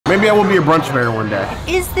Maybe I will be a brunch bear one day.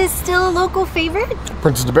 Is this still a local favorite?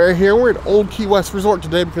 Princess the Bear here. We're at Old Key West Resort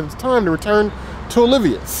today because it's time to return to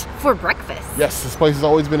Olivia's. For breakfast? Yes, this place has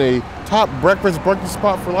always been a top breakfast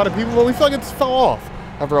spot for a lot of people, but we feel like it's fell off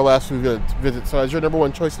after our last few visits. So as your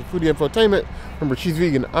 #1 choice of foodie infotainment, remember she's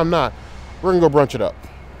vegan, I'm not. We're gonna go brunch it up.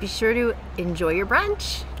 Be sure to enjoy your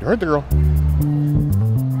brunch. You heard the girl.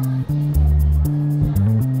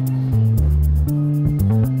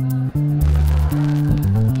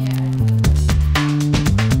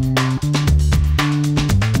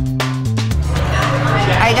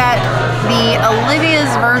 I got the Olivia's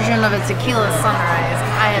version of a tequila sunrise.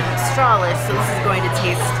 I am strawless, so this is going to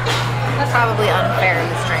taste probably unfair in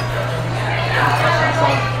this drink.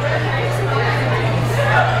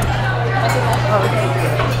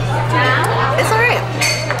 It's alright.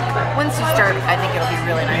 Once you start, I think it'll be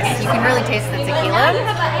really nice. You can really taste the tequila.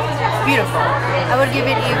 It's beautiful. I would give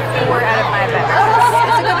it a 4 out of 5 beverages.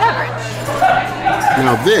 It's a good beverage.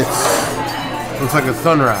 Now this looks like a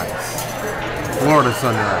sunrise. Florida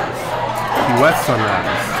sunrise. Key West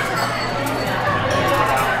sunrise.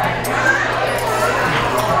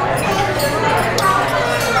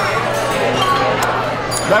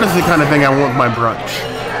 That is the kind of thing I want with my brunch.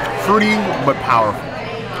 Fruity, but powerful.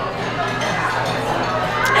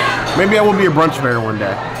 Maybe I will be a brunch bear one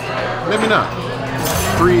day. Maybe not.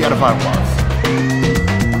 3 out of 5 bars.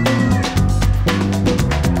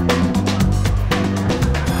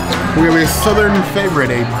 We have a southern favorite,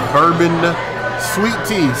 a Bourbon Sweet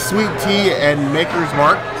Tea. Sweet Tea and Maker's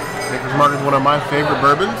Mark. Maker's Mark is one of my favorite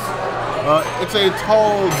bourbons. It's a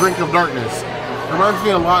tall drink of darkness. It reminds me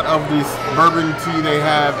a lot of this bourbon tea they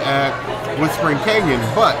have at Whispering Canyon,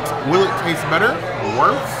 but will it taste better?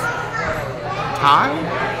 Worse? Tie?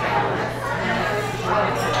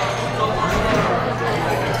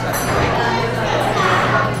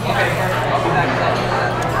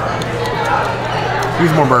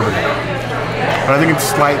 Use more bourbon. But I think it's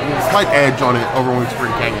slight edge on it over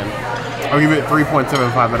Whispering Canyon. I'll give it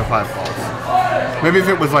 3.75 out of 5 balls. Maybe if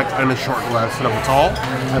it was like in a short glass instead of a tall,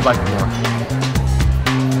 I'd like it more.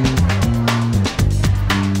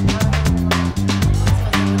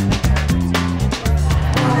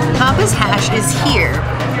 Papa's hash is here,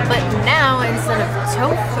 but now instead of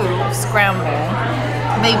tofu scramble,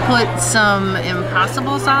 they put some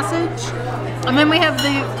Impossible sausage. And then we have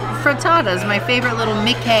the frittatas, my favorite little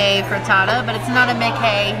Mickey frittata, but it's not a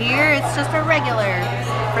Mickey here, it's just a regular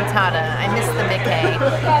frittata. I miss the Mickey.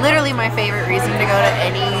 Literally my favorite reason to go to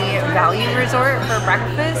any value resort for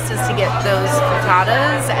breakfast is to get those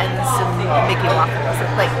frittatas and some Mickey waffles.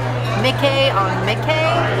 Like, Mickey on Mickey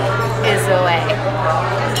is the way.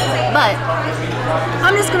 But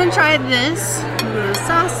I'm just gonna try this. The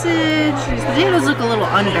sausage, these potatoes look a little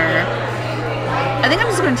under. I think I'm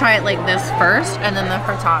just gonna try it like this first and then the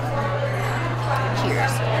frittata.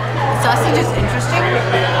 Cheers. The sausage is interesting.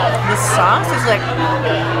 The sauce is like,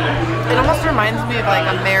 it almost reminds me of like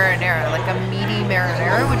a marinara, like a meaty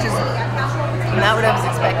marinara, which is not what I was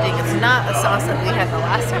expecting. It's not a sauce that we had the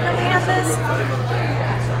last time that we had this.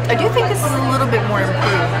 I do think this is a little bit more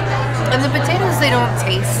improved. And the potatoes, they don't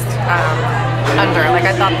taste under like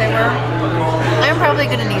I thought they were. I'm probably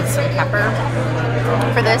gonna need some pepper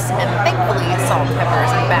for this, and thankfully salt and pepper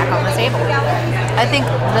is back on the table. I think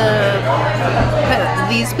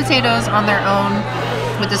these potatoes on their own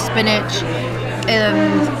with the spinach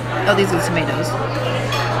and, oh, these are the tomatoes.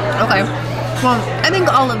 Okay, well, I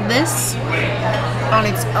think all of this on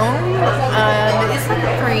its own is like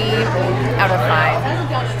a 3 out of 5.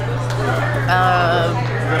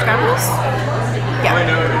 Scrambles? Yeah.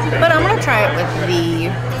 But I'm gonna try it with the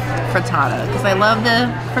frittata because I love the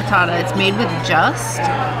frittata. It's made with JUST,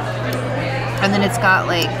 and then it's got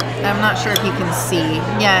like, I'm not sure if you can see.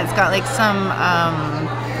 Yeah, it's got like some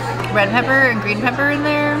red pepper and green pepper in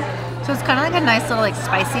there. So it's kind of like a nice little like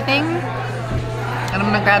spicy thing. And I'm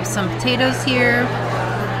gonna grab some potatoes here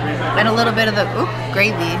and a little bit of the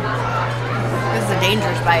gravy. This is a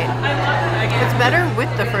dangerous bite. It's better with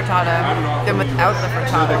the frittata than without the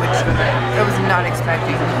frittata, which I was not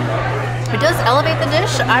expecting. It does elevate the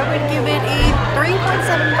dish. I would give it a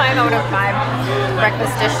 3.75 out of 5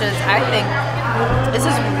 breakfast dishes. I think this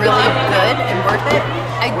is really good and worth it.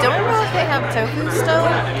 I don't know if they have tofu still.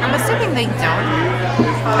 I'm assuming they don't.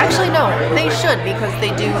 Actually, no, they should because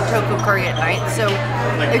they do tofu curry at night. So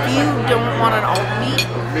if you don't want an alt meat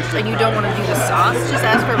and you don't want to do the sauce, just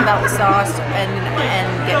ask for it without the sauce and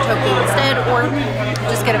get tofu instead, or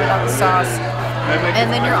just get it without the sauce.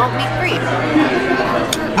 And then you're alt meat free.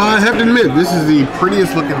 I have to admit, this is the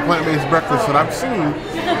prettiest looking plant-based breakfast that I've seen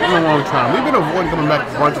in a long time. We've been avoiding coming back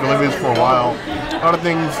to brunch at Olivia's for a while. A lot of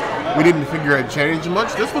things we didn't figure it changed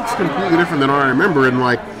much. This looks completely different than what I remember, and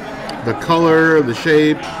like the color, the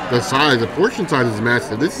shape, the size, the portion size is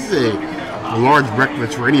massive. This is a large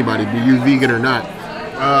breakfast for anybody, be you vegan or not.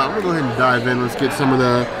 I'm gonna go ahead and dive in. Let's get some of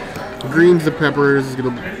the greens, the peppers. Let's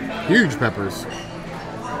get huge peppers,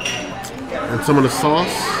 and some of the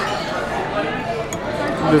sauce.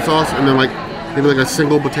 The sauce, and then like maybe like a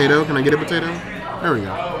single potato. Can I get a potato? There we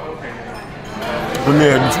go. When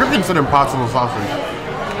the description said impossible sausage,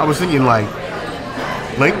 I was thinking like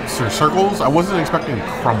links or circles. I wasn't expecting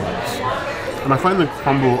crumbles, and I find the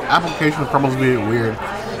application of crumbles being weird.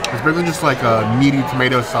 It's basically just like a meaty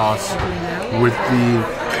tomato sauce with the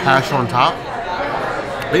hash on top.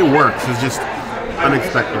 It works. It's just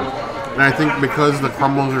unexpected, and I think because the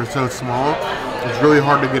crumbles are so small, it's really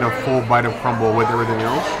hard to get a full bite of crumble with everything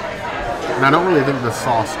else. And I don't really think the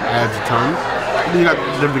sauce adds a ton. You got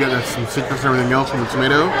some citrus and everything else from the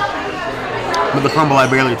tomato, but the crumble I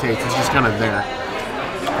barely taste. It's just kind of there.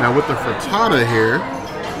 Now with the frittata here,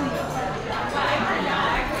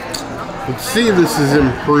 let's see if this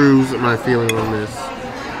improves my feeling on this.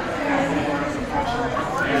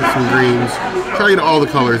 Get some greens. Try to get all the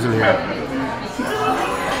colors in here.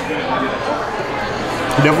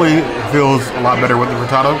 It definitely feels a lot better with the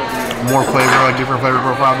frittata. More flavor, like different flavor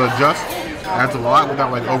profile. The Just adds a lot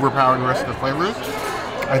without like overpowering the rest of the flavors.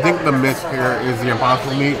 I think the miss here is the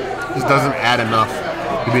impossible meat just doesn't add enough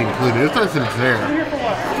to be included. It's nice that it's there,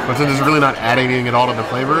 but since it's really not adding anything at all to the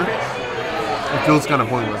flavor, it feels kind of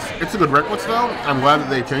pointless. It's a good breakfast though. I'm glad that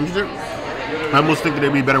they changed it. I almost think that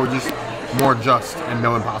it'd be better with just more Just and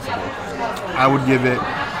no impossible. I would give it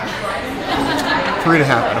 3.5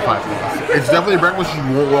 out of 5 stars. It's definitely a breakfast you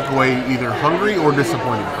won't walk away either hungry or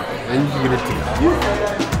disappointed from. Then you can get it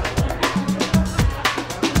together.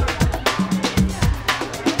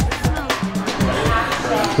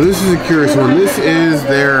 So this is a curious one. This is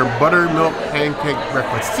their buttermilk pancake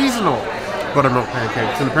breakfast. Seasonal buttermilk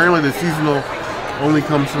pancakes. And apparently the seasonal only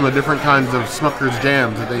comes from the different kinds of Smucker's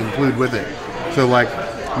jams that they include with it. So like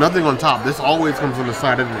nothing on top. This always comes on the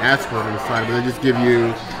side. I didn't ask for it on the side, but they just give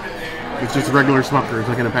you, it's just regular Smucker's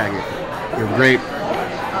like in a packet. You have grape,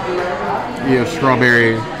 you have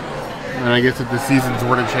strawberry, and I guess if the seasons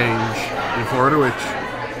were to change in Florida, which,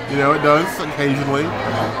 you know, it does occasionally,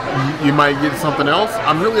 you might get something else.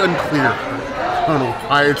 I'm really unclear. I don't know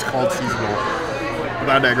why it's called seasonal, but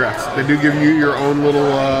I digress. They do give you your own little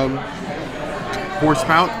pour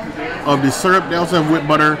spout of the syrup. They also have whipped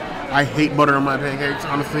butter. I hate butter on my pancakes.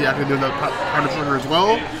 Honestly, I could do the powdered sugar as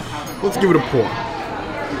well. Let's give it a pour.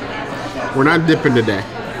 We're not dipping today.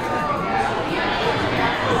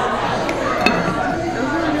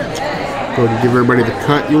 Go ahead and give everybody the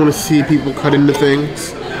cut. You want to see people cut into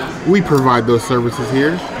things? We provide those services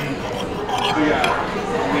here.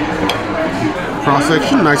 Cross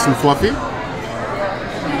section, nice and fluffy.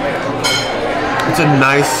 It's a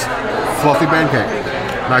nice, fluffy pancake.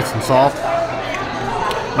 Nice and soft.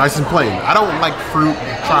 Nice and plain. I don't like fruit,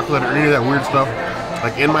 chocolate, or any of that weird stuff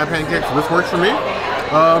like in my pancakes. So this works for me.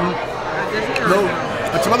 No,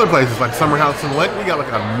 at some other places like Summer House and Lake, we got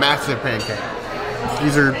like a massive pancake.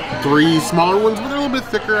 These are 3 smaller ones, but they're a little bit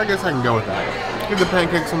thicker. I guess I can go with that. Give the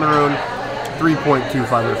pancakes on their own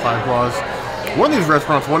 3.25 out of 5 claws. One of these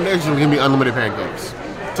restaurants one day is going to be unlimited pancakes.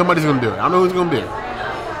 Somebody's going to do it. I don't know who's going to do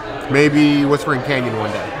it. Maybe Whispering Canyon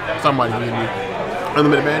one day. Somebody's going to do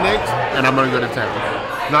unlimited pancakes, and I'm going to go to town.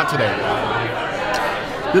 Not today.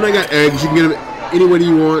 Then I got eggs. You can get them any way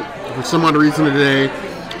you want. For some odd reason today,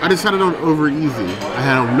 I decided on over easy. I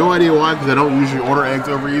had no idea why, because I don't usually order eggs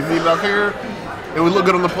over easy, but up here, it would look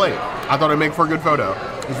good on the plate. I thought it'd make for a good photo.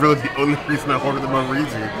 It's really the only reason I ordered them over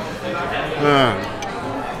easy.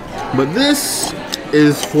 But this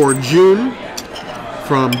is for June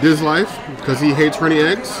from Diz Life, because he hates runny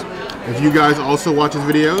eggs. If you guys also watch his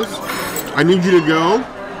videos, I need you to go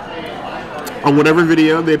on whatever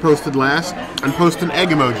video they posted last and post an egg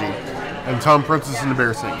emoji and Tom Princess and the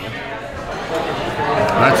Bear sing.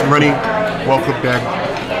 That's runny, well-cooked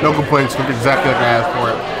egg. No complaints, cooked exactly like I asked for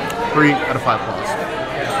it. 3 out of 5 claws.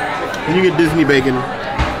 Then you get Disney bacon.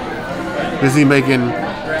 Disney bacon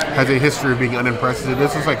has a history of being unimpressive.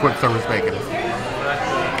 This is like quick service bacon.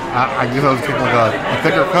 I guess I was thinking like a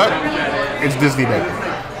thicker cut. It's Disney bacon.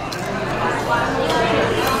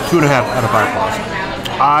 2.5 out of 5 claws.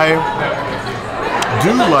 I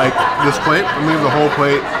do like this plate. I'm gonna give the whole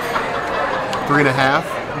plate 3.5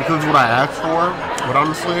 because of what I asked for. But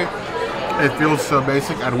honestly, it feels so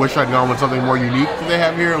basic. I'd wish I'd gone with something more unique that they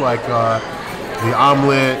have here, like the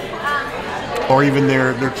omelet, or even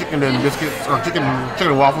their chicken and biscuits, or chicken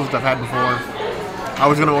and waffles that I've had before. I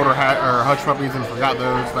was gonna order hush puppies and forgot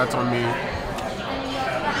those. That's on me.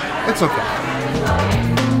 It's okay.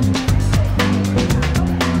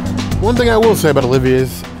 One thing I will say about Olivia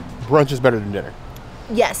is brunch is better than dinner.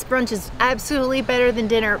 Yes, brunch is absolutely better than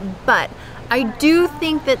dinner, but I do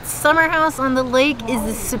think that Summer House on the Lake is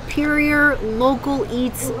the superior local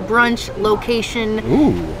eats brunch location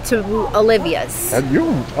to Olivia's. You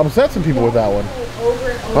upset some people with that one.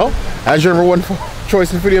 Well, as your number one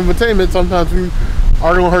choice in food and entertainment, sometimes we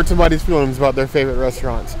are going to hurt somebody's feelings about their favorite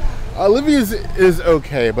restaurants. Olivia's is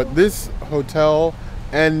okay, but this hotel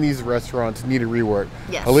and these restaurants need a rework.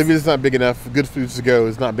 Yes. Olivia's not big enough. Good Foods to Go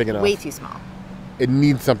is not big enough. Way too small. It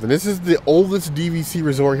needs something. This is the oldest DVC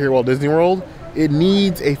resort here at Walt Disney World. It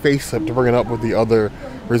needs a facelift to bring it up with the other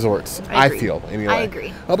resorts. I feel, anyway. I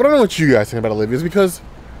agree. But I don't know what you guys think about Olivia's, because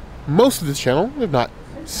most of this channel, if not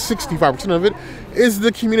 65% of it, is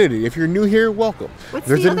the community. If you're new here, welcome. What's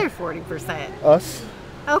the other 40%? Us.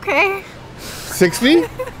 Okay. 60,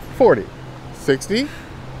 40. 60,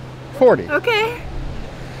 40. Okay.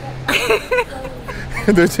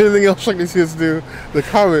 If there's anything else you'd like to see us do, the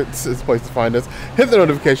comments is the place to find us. Hit the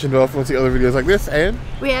notification bell if you want to see other videos like this, and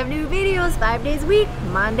we have new videos 5 days a week,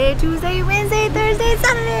 Monday, Tuesday, Wednesday, Thursday,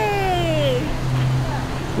 Saturday.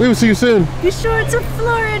 We will see you soon. Be sure to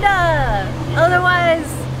Florida, otherwise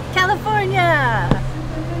California.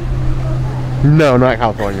 No, not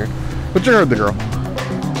California, but you heard the girl.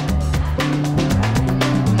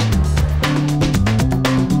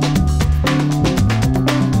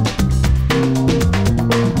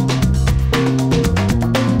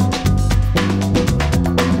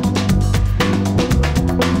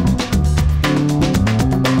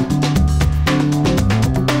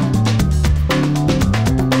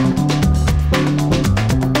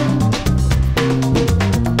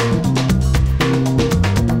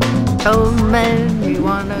 Oh man, we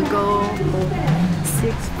wanna go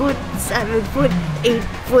 6 foot, 7 foot, 8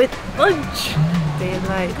 foot lunch.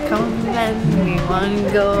 Daylight come and we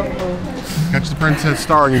wanna go home. Catch the Princess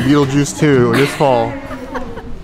starring in Beetlejuice 2 this fall.